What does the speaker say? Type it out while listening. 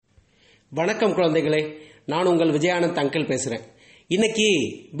வணக்கம் குழந்தைகளே, நான் உங்கள் விஜயானந்த் அங்கிள் பேசுகிறேன். இன்னைக்கு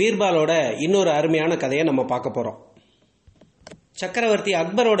பீர்பாலோட இன்னொரு அருமையான கதையை நம்ம பார்க்க போகிறோம். சக்கரவர்த்தி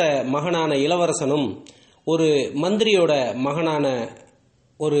அக்பரோட மகனான இளவரசனும் ஒரு மந்திரியோட மகனான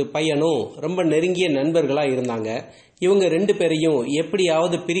ஒரு பையனும் ரொம்ப நெருங்கிய நண்பர்களாக இருந்தாங்க. இவங்க ரெண்டு பேரையும்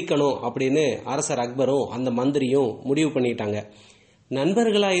எப்படியாவது பிரிக்கணும் அப்படின்னு அரசர் அக்பரும் அந்த மந்திரியும் முடிவு பண்ணிட்டாங்க.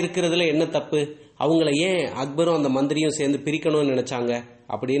 நண்பர்களாக இருக்கிறதுல என்ன தப்பு? அவங்கள ஏன் அக்பரும் அந்த மந்திரியும் சேர்ந்து பிரிக்கணும்னு நினைச்சாங்க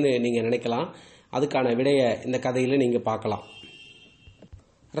அப்படின்னு நீங்கள் நினைக்கலாம். அதுக்கான விடையை இந்த கதையில் நீங்கள் பார்க்கலாம்.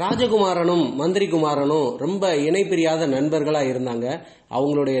 ராஜகுமாரனும் மந்திரி குமாரனும் ரொம்ப இணை பிரியாத நண்பர்களாக இருந்தாங்க.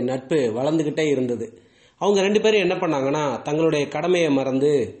 அவங்களுடைய நட்பு வளர்ந்துக்கிட்டே இருந்தது. அவங்க ரெண்டு பேரும் என்ன பண்ணாங்கன்னா, தங்களுடைய கடமையை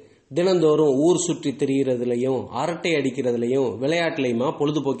மறந்து தினந்தோறும் ஊர் சுற்றி திரிகிறதுலையும் அரட்டை அடிக்கிறதுலையும் விளையாட்டுலையுமா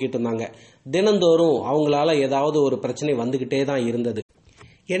பொழுதுபோக்கிட்டு இருந்தாங்க. தினந்தோறும் அவங்களால ஏதாவது ஒரு பிரச்சனை வந்துக்கிட்டே தான் இருந்தது.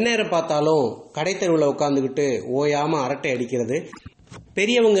 எந்நேரம் பார்த்தாலும் கடை தெருவில் உட்காந்துக்கிட்டு ஓயாம அரட்டை அடிக்கிறது,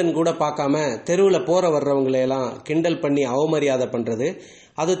 பெரியவங்கன்னு கூட பார்க்காம தெருவில் போற வர்றவங்களையெல்லாம் கிண்டல் பண்ணி அவமரியாதை பண்றது,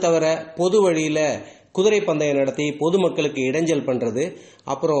 அது தவிர பொது வழியில குதிரை பந்தயம் நடத்தி பொதுமக்களுக்கு இடைஞ்சல் பண்றது,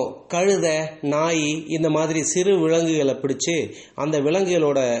 அப்புறம் கழுதை நாய் இந்த மாதிரி சிறு விலங்குகளை பிடிச்சு அந்த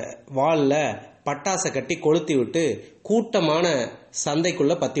விலங்குகளோட வால்ல பட்டாசை கட்டி கொளுத்தி விட்டு கூட்டமான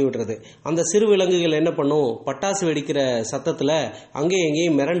சந்தைக்குள்ள பத்தி விடுறது. அந்த சிறு விலங்குகள் என்ன பண்ணும், பட்டாசு வெடிக்கிற சத்தத்துல அங்கேயும்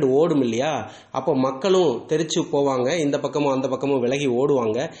எங்கேயும் மிரண்டு ஓடும் இல்லையா? அப்போ மக்களும் தெரிச்சு போவாங்க, இந்த பக்கமும் அந்த பக்கமும் விலகி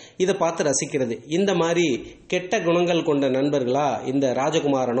ஓடுவாங்க. இதை பார்த்து ரசிக்கிறது. இந்த மாதிரி கெட்ட குணங்கள் கொண்ட நண்பர்களா இந்த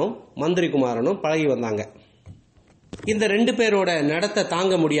ராஜகுமாரனும் மந்திரி குமாரனும் பழகி வந்தாங்க. இந்த ரெண்டு பேரோட நடத்தை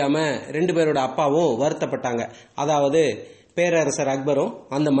தாங்க முடியாம ரெண்டு பேரோட அப்பாவும் வருத்தப்பட்டாங்க. அதாவது பேரரசர் அக்பரும்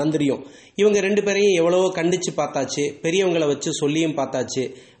அந்த மந்திரியும். இவங்க ரெண்டு பேரையும் எவ்வளவோ கண்டிச்சு பார்த்தாச்சு, பெரியவங்களை வச்சு சொல்லியும் பார்த்தாச்சு.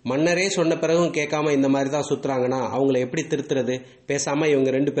 மன்னரே சொன்ன பிறகும் கேட்காம இந்த மாதிரி தான் சுத்துறாங்கன்னா அவங்கள எப்படி திருத்துறது? பேசாம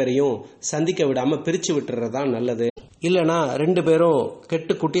இவங்க ரெண்டு பேரையும் சந்திக்க விடாம பிரிச்சு விட்டுறதுதான் நல்லது. இல்லைனா ரெண்டு பேரும்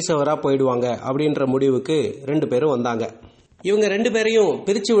கெட்டு குட்டிசவரா போயிடுவாங்க அப்படின்ற முடிவுக்கு ரெண்டு பேரும் வந்தாங்க. இவங்க ரெண்டு பேரையும்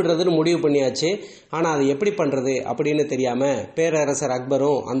பிரிச்சு விடுறதுன்னு முடிவு பண்ணியாச்சு. ஆனா அது எப்படி பண்றது அப்படின்னு தெரியாம பேரரசர்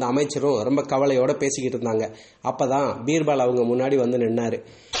அக்பரும் அந்த அமைச்சரும் ரொம்ப கவலையோட பேசிக்கிட்டு இருந்தாங்க. அப்பதான் பீர்பால் அவங்க முன்னாடி வந்து நின்னாரு.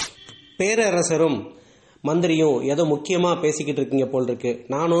 பேரரசரும் மந்திரியும் ஏதோ முக்கியமா பேசிக்கிட்டு இருக்கீங்க போல் இருக்கு,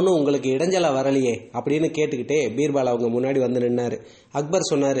 நான் ஒன்னும் உங்களுக்கு இடைஞ்சலா வரலையே அப்படின்னு கேட்டுக்கிட்டே பீர்பால் அவங்க முன்னாடி வந்து நின்னாரு. அக்பர்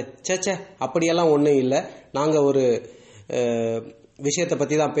சொன்னாரு, சேச்சே அப்படியெல்லாம் ஒன்றும் இல்லை, நாங்க ஒரு விஷயத்தை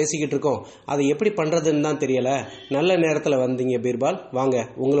பற்றி தான் பேசிக்கிட்டு இருக்கோம், அது எப்படி பண்ணுறதுன்னு தான் தெரியல, நல்ல நேரத்தில் வந்தீங்க பீர்பால், வாங்க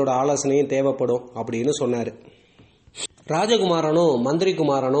உங்களோட ஆலோசனையும் தேவைப்படும் அப்படின்னு சொன்னார். ராஜகுமாரனும் மந்திரி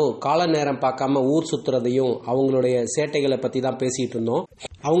குமாரனும் கால நேரம் பார்க்காம ஊர் சுத்துறதையும் அவங்களுடைய சேட்டைகளை பற்றி தான் பேசிகிட்டு இருந்தோம்,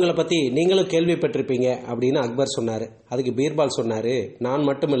 அவங்கள பற்றி நீங்களும் கேள்விப்பட்டிருப்பீங்க அப்படின்னு அக்பர் சொன்னார். அதுக்கு பீர்பால் சொன்னார், நான்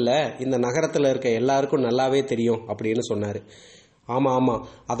மட்டுமில்லை இந்த நகரத்தில் இருக்க எல்லாருக்கும் நல்லாவே தெரியும் அப்படின்னு சொன்னார். ஆமாம்,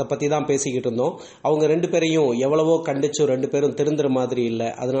 அதை பற்றி தான் பேசிக்கிட்டு இருந்தோம். அவங்க ரெண்டு பேரையும் எவ்வளவோ கண்டிச்சும் ரெண்டு பேரும் திருந்துற மாதிரி இல்லை,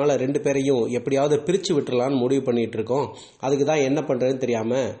 அதனால ரெண்டு பேரையும் எப்படியாவது பிரித்து விட்டுலான்னு முடிவு பண்ணிட்டு இருக்கோம். அதுக்கு தான் என்ன பண்ணுறதுன்னு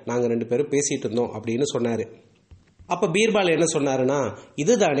தெரியாமல் நாங்கள் ரெண்டு பேரும் பேசிகிட்டு இருந்தோம் அப்படின்னு சொன்னார். அப்போ பீர்பால் என்ன சொன்னாருன்னா,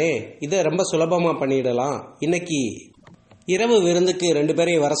 இதுதானே, இதை ரொம்ப சுலபமாக பண்ணிடலாம், இன்னைக்கு இரவு விருந்துக்கு ரெண்டு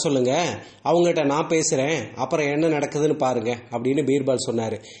பேரையும் வர சொல்லுங்க, அவங்ககிட்ட நான் பேசுறேன், அப்புறம் என்ன நடக்குதுன்னு பாருங்க அப்படின்னு பீர்பால்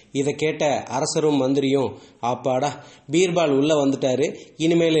சொன்னாரு. இதை கேட்ட அரசரும் மந்திரியும், அப்பாடா பீர்பால் உள்ள வந்துட்டாரு,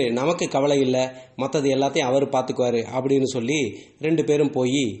 இனிமேல் நமக்கு கவலை இல்லை, மற்றது எல்லாத்தையும் அவர் பார்த்துக்குவாரு அப்படின்னு சொல்லி ரெண்டு பேரும்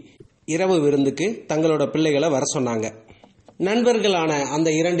போய் இரவு விருந்துக்கு தங்களோட பிள்ளைகளை வர சொன்னாங்க. நண்பர்களான அந்த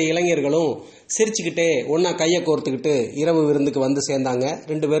இரண்டு இளைஞர்களும் சிரிச்சுக்கிட்டே ஒன்னா கையை கோர்த்துக்கிட்டு இரவு விருந்துக்கு வந்து சேர்ந்தாங்க.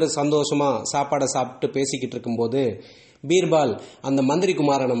 ரெண்டு பேரும் சந்தோஷமா சாப்பாடை சாப்பிட்டு பேசிக்கிட்டு இருக்கும்போது பீர்பால் அந்த மந்திரி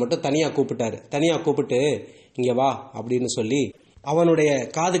குமாரனை மட்டும் தனியா கூப்பிட்டு இங்க வா அப்படின்னு சொல்லி அவனுடைய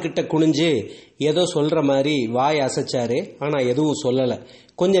காது கிட்ட குனிஞ்சு ஏதோ சொல்ற மாதிரி வாய் அசைச்சாரு. ஆனா எதுவும் சொல்லல.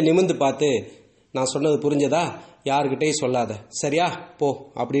 கொஞ்சம் நிமிந்து பார்த்து, நான் சொன்னது புரிஞ்சதா, யாருக்கிட்டையும் சொல்லாத, சரியா போ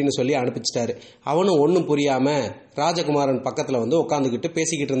அப்படின்னு சொல்லி அனுப்பிச்சிட்டாரு. அவனும் ஒன்றும் புரியாம ராஜகுமாரன் பக்கத்துல வந்து உட்காந்துக்கிட்டு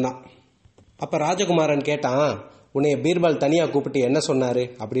பேசிக்கிட்டு இருந்தான். அப்ப ராஜகுமாரன் கேட்டான், உன்னைய பீர்பால் தனியா கூப்பிட்டு என்ன சொன்னாரு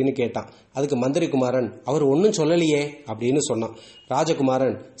அப்படின்னு கேட்டான். அதுக்கு மந்திரி குமாரன், அவர் ஒன்னும் சொல்லலையே அப்படின்னு சொன்னான்.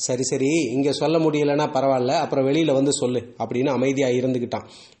 ராஜகுமாரன், சரி இங்க சொல்ல முடியலன்னா பரவாயில்ல, அப்புறம் வெளியில வந்து சொல்லு அப்படின்னு அமைதியா இருந்துகிட்டான்.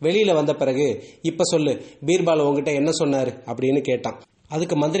 வெளியில வந்த பிறகு இப்ப சொல்லு, பீர்பால் உங்ககிட்ட என்ன சொன்னாரு அப்படின்னு கேட்டான்.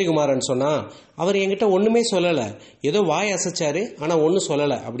 அதுக்கு மந்திரி குமாரன் சொன்னா, அவர் என்கிட்ட ஒண்ணுமே சொல்லல, ஏதோ வாய் அசைச்சாரு, ஆனா ஒன்னும்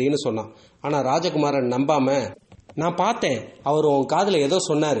சொல்லல அப்படின்னு சொன்னான். ஆனா ராஜகுமாரன் நம்பாம, நான் பார்த்தேன், அவர் உன் காதில் ஏதோ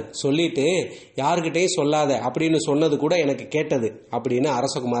சொன்னார், சொல்லிட்டு யாருக்கிட்டையும் சொல்லாத அப்படின்னு சொன்னது கூட எனக்கு கேட்டது அப்படின்னு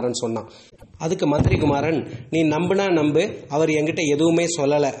அரசகுமாரன் சொன்னான். அதுக்கு மந்திரிகுமாரன், நீ நம்புனா நம்பு, அவர் என்கிட்ட எதுவுமே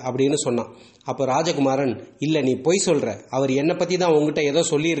சொல்லலை அப்படின்னு சொன்னான். அப்போ ராஜகுமாரன், இல்லை நீ பொய் சொல்ற, அவர் என்னை பற்றி தான் உங்ககிட்ட ஏதோ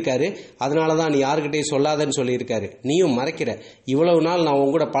சொல்லியிருக்காரு, அதனால தான் நீ யாருக்கிட்டையும் சொல்லாதன்னு சொல்லியிருக்காரு, நீயும் மறைக்கிற. இவ்வளவு நாள் நான்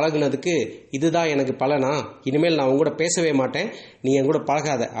உங்கூட பழகுனதுக்கு இதுதான் எனக்கு பலனா, இனிமேல் நான் உங்கூட பேசவே மாட்டேன், நீ என் கூட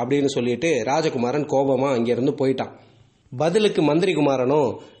பழகாத அப்படின்னு சொல்லிட்டு ராஜகுமாரன் கோபமாக அங்கேருந்து போயிட்டான். பதிலுக்கு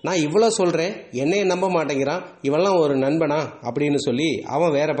மந்திரிகுமாரனும், நான் இவ்வளோ சொல்கிறேன், என்னைய நம்ப மாட்டேங்கிறான், இவெல்லாம் ஒரு நண்பனா அப்படின்னு சொல்லி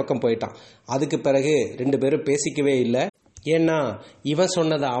அவன் வேற பக்கம் போயிட்டான். அதுக்கு பிறகு ரெண்டு பேரும் பேசிக்கவே இல்லை. ஏன்னா இவன்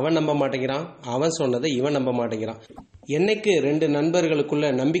சொன்னதை அவன் நம்ப மாட்டேங்கிறான், அவன் சொன்னதை இவன் நம்ப மாட்டேங்கிறான். என்னைக்கு ரெண்டு நண்பர்களுக்குள்ள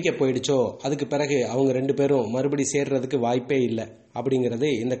நம்பிக்கை போயிடுச்சோ அதுக்கு பிறகு அவங்க ரெண்டு பேரும் மறுபடி சேர்றதுக்கு வாய்ப்பே இல்லை அப்படிங்கிறது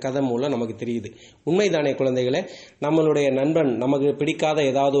இந்த கதை மூலம் நமக்கு தெரியுது. உண்மைதானே குழந்தைகளே? நம்மளுடைய நண்பன் நமக்கு பிடிக்காத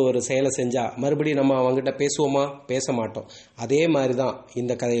ஏதாவது ஒரு செயலை செஞ்சா மறுபடியும் நம்ம அவங்ககிட்ட பேசுவோமா? பேச மாட்டோம். அதே மாதிரி தான்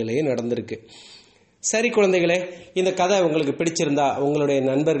இந்த கதையிலேயே நடந்திருக்கு. சரி குழந்தைகளே, இந்த கதை உங்களுக்கு பிடிச்சிருந்தா உங்களுடைய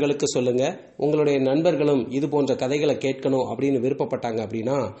நண்பர்களுக்கு சொல்லுங்க. உங்களுடைய நண்பர்களும் இது போன்ற கதைகளை கேட்கணும் அப்படின்னு விருப்பப்பட்டாங்க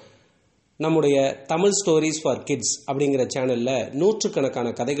அப்படின்னா நம்முடைய தமிழ் ஸ்டோரிஸ் ஃபார் கிட்ஸ் அப்படிங்கிற சேனல்ல நூற்றுக்கணக்கான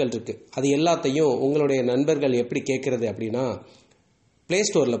கதைகள் இருக்கு. அது எல்லாத்தையும் உங்களுடைய நண்பர்கள் எப்படி கேட்கறது அப்படின்னா, பிளே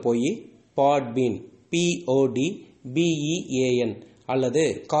ஸ்டோரில் போய் பாட்பீன் PODBEAN அல்லது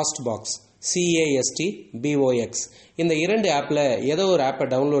காஸ்ட் பாக்ஸ் CASTBOX இந்த 2 ஆப்பில் ஏதோ ஒரு ஆப்பை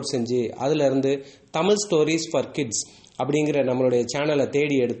டவுன்லோட் செஞ்சு அதிலிருந்து தமிழ் ஸ்டோரிஸ் ஃபார் கிட்ஸ் அப்படிங்கிற நம்மளுடைய சேனலை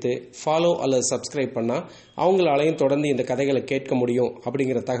தேடி எடுத்து ஃபாலோ அல்லது சப்ஸ்கிரைப் பண்ணால் அவங்களாலையும் தொடர்ந்து இந்த கதைகளை கேட்க முடியும்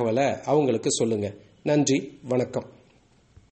அப்படிங்கிற தகவலை அவங்களுக்கு சொல்லுங்கள். நன்றி, வணக்கம்.